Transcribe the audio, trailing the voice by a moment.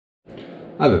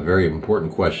I have a very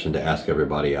important question to ask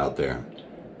everybody out there.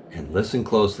 And listen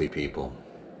closely, people.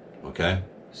 Okay?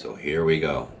 So here we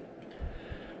go.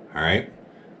 All right?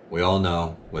 We all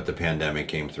know what the pandemic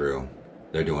came through.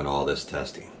 They're doing all this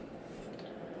testing.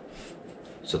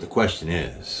 So the question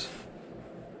is,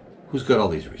 who's got all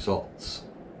these results?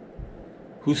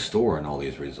 Who's storing all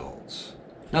these results?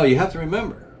 Now, you have to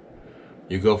remember,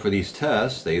 you go for these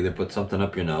tests, they either put something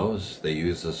up your nose, they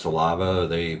use the saliva,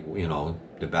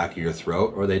 the back of your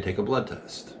throat, or they take a blood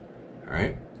test. All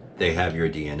right? They have your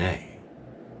DNA.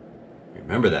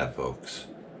 Remember that, folks.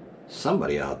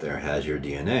 Somebody out there has your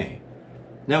DNA.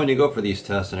 Now, when you go for these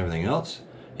tests and everything else,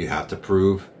 you have to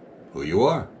prove who you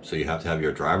are. So you have to have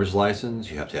your driver's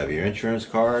license, you have to have your insurance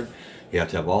card, you have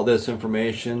to have all this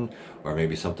information, or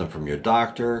maybe something from your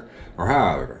doctor, or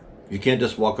however. You can't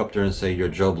just walk up there and say you're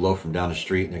Joe Blow from down the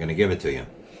street and they're going to give it to you.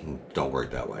 Don't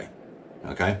work that way.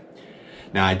 Okay?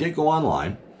 Now, I did go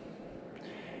online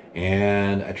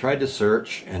and I tried to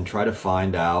search and try to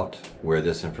find out where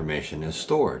this information is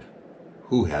stored.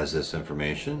 Who has this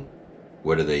information?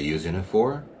 What are they using it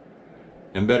for?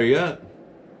 And better yet,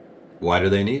 why do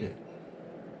they need it?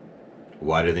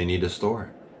 Why do they need to store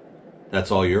it?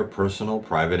 That's all your personal,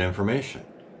 private information.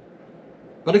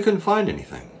 But I couldn't find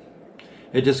anything.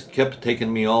 It just kept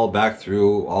taking me all back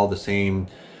through all the same,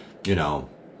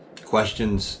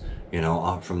 questions,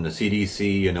 from the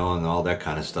CDC, and all that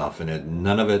kind of stuff. And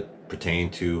none of it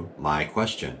pertained to my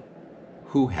question.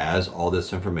 Who has all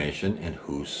this information and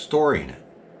who's storing it?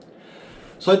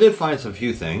 So I did find some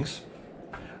few things.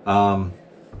 I'm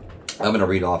going to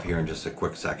read off here in just a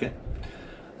quick second.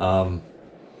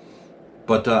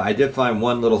 But I did find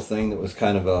one little thing that was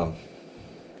kind of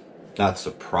not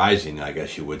surprising, I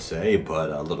guess you would say, but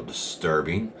a little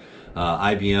disturbing.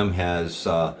 IBM has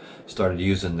started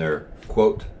using their,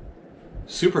 quote,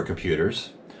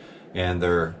 supercomputers, and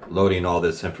they're loading all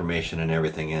this information and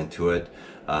everything into it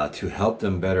to help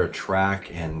them better track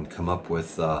and come up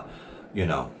with,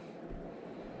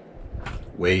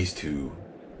 ways to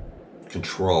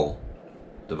control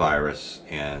the virus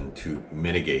and to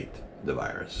mitigate the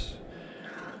virus.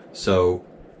 So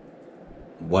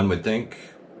one would think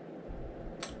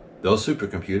those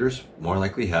supercomputers more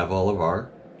likely have all of our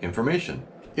information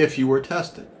if you were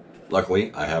tested.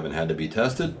 Luckily, I haven't had to be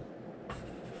tested.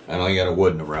 I only got a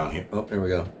wood around here. Oh, there we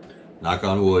go. Knock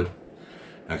on wood.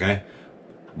 Okay?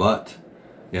 But,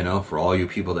 for all you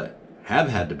people that have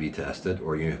had to be tested,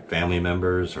 or you family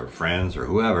members or friends or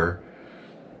whoever,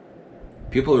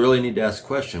 people really need to ask the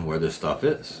question where this stuff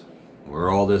is, where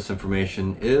all this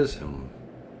information is, and,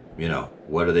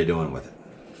 what are they doing with it?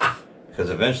 Because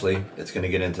eventually it's going to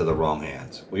get into the wrong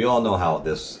hands. We all know how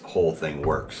this whole thing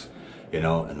works.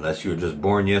 Unless you were just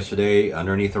born yesterday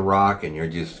underneath a rock and you're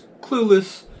just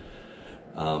clueless,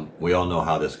 we all know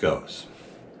how this goes.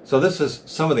 So this is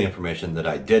some of the information that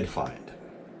I did find,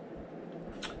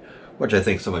 which I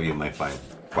think some of you might find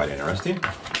quite interesting.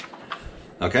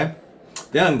 Okay?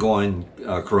 The ongoing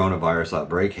coronavirus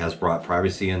outbreak has brought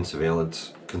privacy and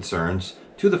surveillance concerns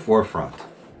to the forefront.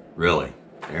 Really?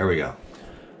 There we go.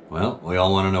 Well, we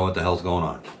all want to know what the hell's going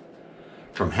on.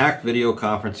 From hacked video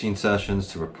conferencing sessions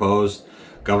to proposed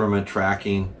government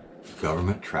tracking.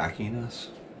 Government tracking us?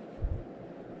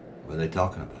 What are they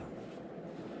talking about?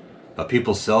 Of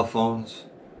people's cell phones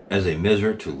as a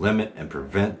measure to limit and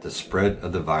prevent the spread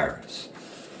of the virus.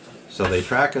 So they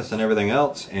track us and everything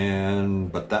else,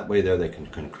 but that way there they can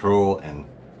control and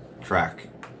track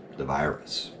the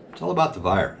virus. It's all about the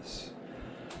virus.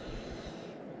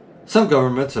 Some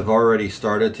governments have already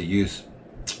started to use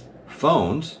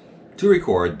phones to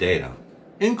record data,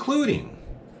 including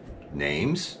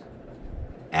names,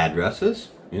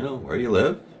 addresses, where you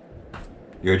live,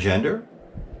 your gender,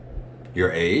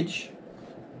 your age,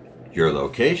 your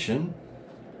location,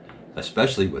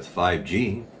 especially with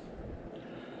 5G,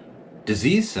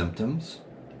 disease symptoms,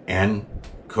 and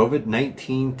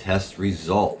COVID-19 test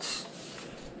results.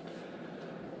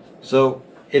 So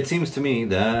it seems to me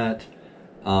that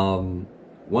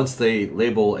once they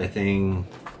label a thing,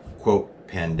 quote,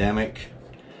 pandemic,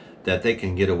 that they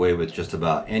can get away with just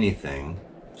about anything,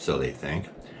 so they think,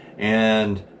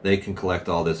 and they can collect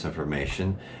all this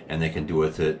information and they can do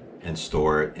with it and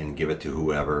store it and give it to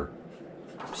whoever,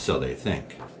 so they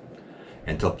think.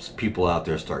 Until people out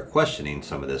there start questioning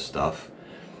some of this stuff,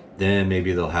 then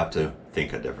maybe they'll have to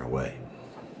think a different way.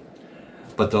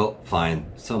 But they'll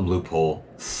find some loophole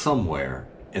somewhere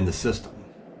in the system.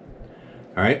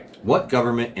 All right, what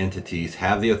government entities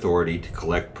have the authority to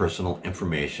collect personal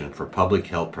information for public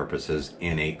health purposes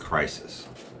in a crisis?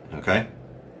 Okay?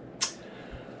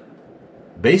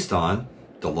 Based on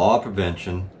the law of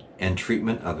prevention and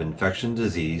treatment of infection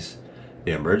disease,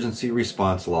 the emergency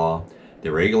response law,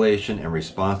 the regulation and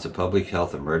response to public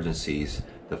health emergencies,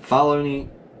 the following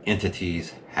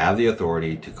entities have the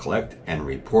authority to collect and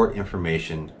report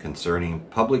information concerning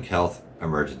public health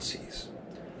emergencies.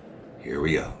 Here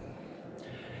we go.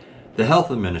 The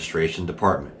Health Administration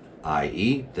Department,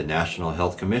 i.e. the National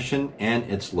Health Commission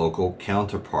and its local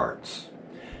counterparts.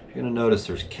 You're going to notice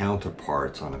there's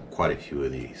counterparts on quite a few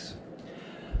of these.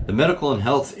 The medical and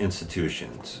health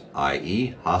institutions,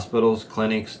 i.e. hospitals,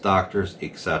 clinics, doctors,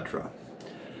 etc.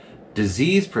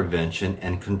 Disease prevention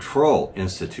and control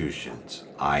institutions,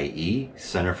 i.e.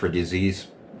 Center for Disease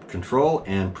Control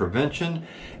and Prevention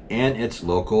and its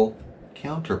local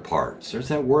counterparts. There's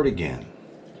that word again.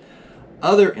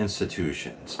 Other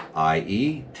institutions,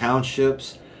 i.e.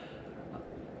 townships,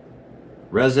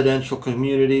 residential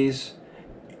communities,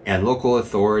 and local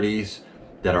authorities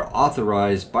that are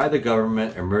authorized by the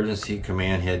government emergency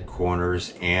command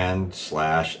headquarters and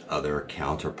 / other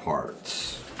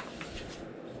counterparts.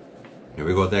 Here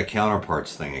we go with that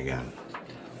counterparts thing again.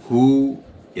 Who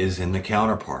is in the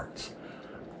counterparts?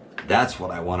 That's what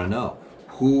I want to know.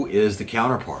 Who is the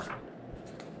counterpart?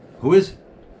 Who is it?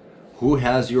 Who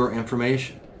has your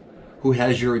information? Who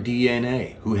has your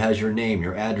DNA? Who has your name,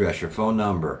 your address, your phone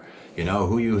number? You know,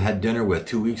 who you had dinner with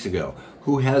 2 weeks ago?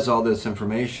 Who has all this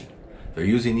information? They're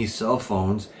using these cell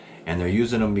phones, and they're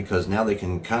using them because now they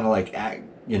can kind of like act,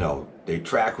 you know, they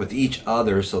track with each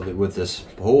other, so that with this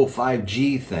whole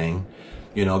 5G thing,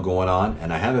 you know, going on.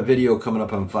 And I have a video coming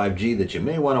up on 5G that you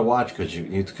may want to watch because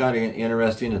it's kind of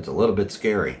interesting. It's a little bit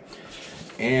scary.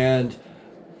 And,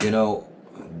 you know,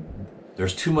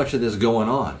 there's too much of this going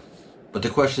on. But the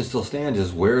question still stands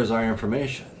is, where is our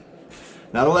information?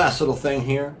 Now, the last little thing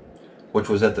here, which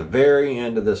was at the very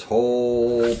end of this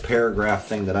whole paragraph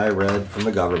thing that I read from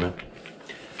the government,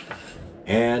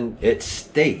 and it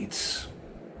states,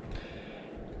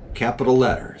 capital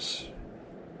letters,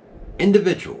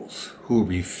 individuals who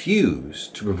refuse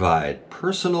to provide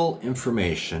personal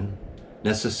information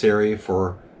necessary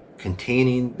for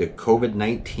containing the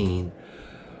COVID-19,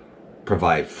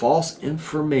 provide false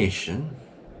information,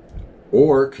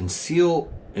 or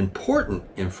conceal important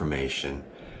information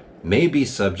may be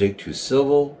subject to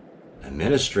civil,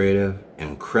 administrative,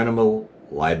 and criminal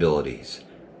liabilities,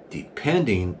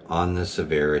 depending on the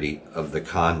severity of the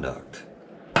conduct.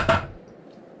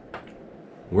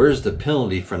 Where's the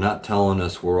penalty for not telling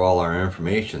us where all our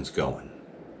information's going?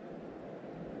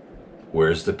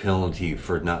 Where's the penalty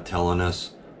for not telling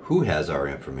us who has our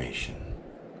information?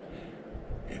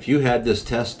 If you had this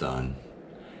test done,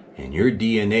 and your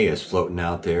DNA is floating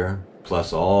out there,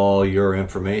 plus all your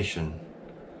information,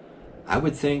 I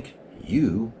would think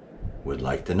you would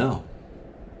like to know.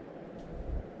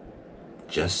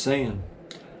 Just saying.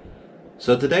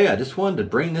 So today I just wanted to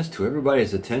bring this to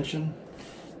everybody's attention.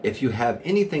 If you have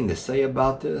anything to say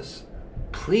about this,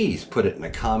 please put it in the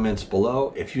comments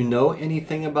below. If you know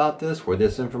anything about this, where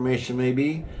this information may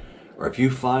be, or if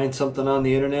you find something on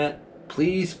the internet,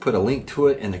 please put a link to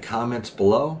it in the comments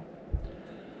below,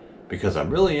 because I'm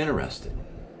really interested.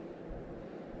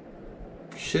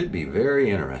 Should be very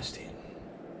interesting.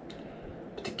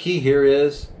 But the key here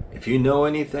is, if you know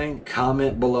anything,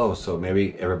 comment below so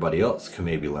maybe everybody else can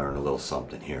maybe learn a little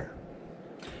something here.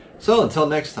 So until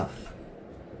next time,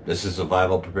 this is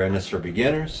Survival Preparedness for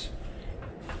Beginners,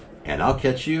 and I'll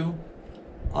catch you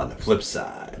on the flip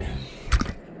side.